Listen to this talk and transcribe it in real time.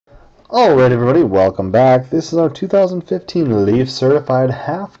Alright everybody, welcome back. This is our 2015 Leaf Certified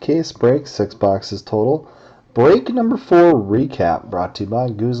half case break, 6 boxes total. Break number 4 recap brought to you by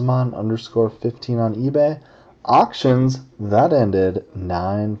Guzman_15 on eBay. Auctions that ended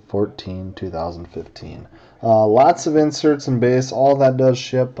 9/14/2015. Lots of inserts and base, all that does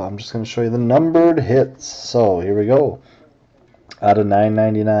ship. I'm just going to show you the numbered hits. So here we go. Out of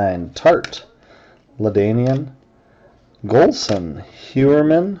 9.99, Tart, Ladanian, Golson,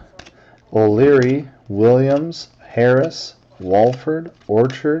 Hewerman, O'Leary, Williams, Harris, Walford,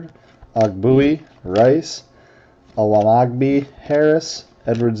 Orchard, Ogbui, Rice, Awamagbe, Harris,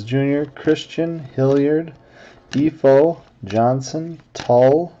 Edwards Jr., Christian, Hilliard, Efo, Johnson,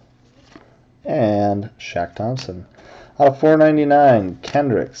 Tull, and Shaq Thompson. Out of 4.99,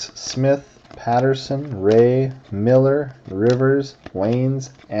 Kendricks, Smith, Patterson, Ray, Miller, Rivers, Waynes,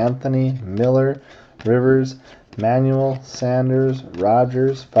 Anthony, Miller, Rivers, Manuel, Sanders,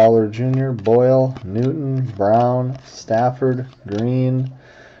 Rogers, Fowler Jr., Boyle, Newton, Brown, Stafford, Green,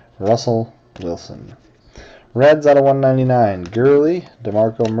 Russell Wilson. Reds out of 199, Gurley,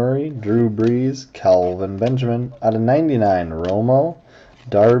 DeMarco Murray, Drew Brees, Calvin Benjamin. Out of 99, Romo,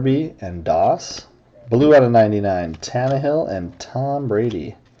 Darby, and Doss. Blue out of 99, Tannehill and Tom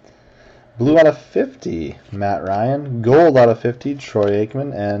Brady. Blue out of 50, Matt Ryan. Gold out of 50, Troy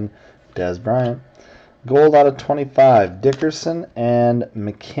Aikman and Dez Bryant. Gold out of 25, Dickerson and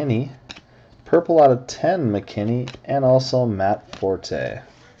McKinney. Purple out of 10, McKinney, and also Matt Forte.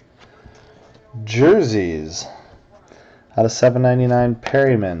 Jerseys out of 7.99,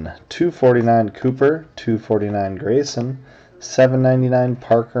 Perryman. 2.49, Cooper. 2.49, Grayson. 7.99,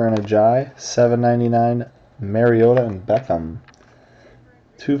 Parker and Ajayi. 7.99, Mariota and Beckham.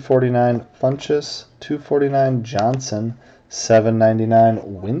 2.49, Funchess. 2.49, Johnson. 7.99,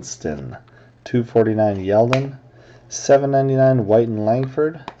 Winston. 2.49, Yeldon. 7.99, White and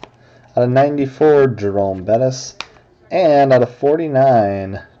Langford. Out of 94, Jerome Bettis. And out of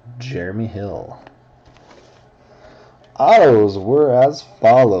 49, Jeremy Hill. Autos were as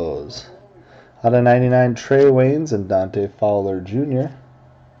follows. Out of 99, Trey Waynes and Dante Fowler Jr.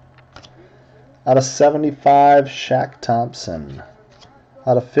 Out of 75, Shaq Thompson.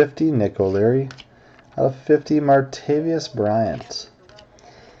 Out of 50, Nick O'Leary. Out of 50, Martavius Bryant.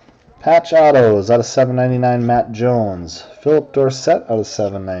 Patch autos out of 7.99, Matt Jones. Philip Dorsett out of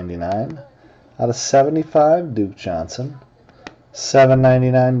 7.99. Out of 75, Duke Johnson.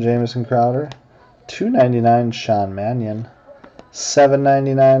 7.99, Jamison Crowder. 2.99, Sean Mannion.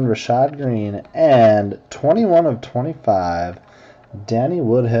 7.99, Rashad Green. And 21 of 25, Danny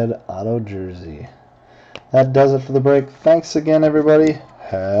Woodhead auto jersey. That does it for the break. Thanks again, everybody.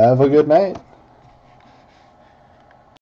 Have a good night.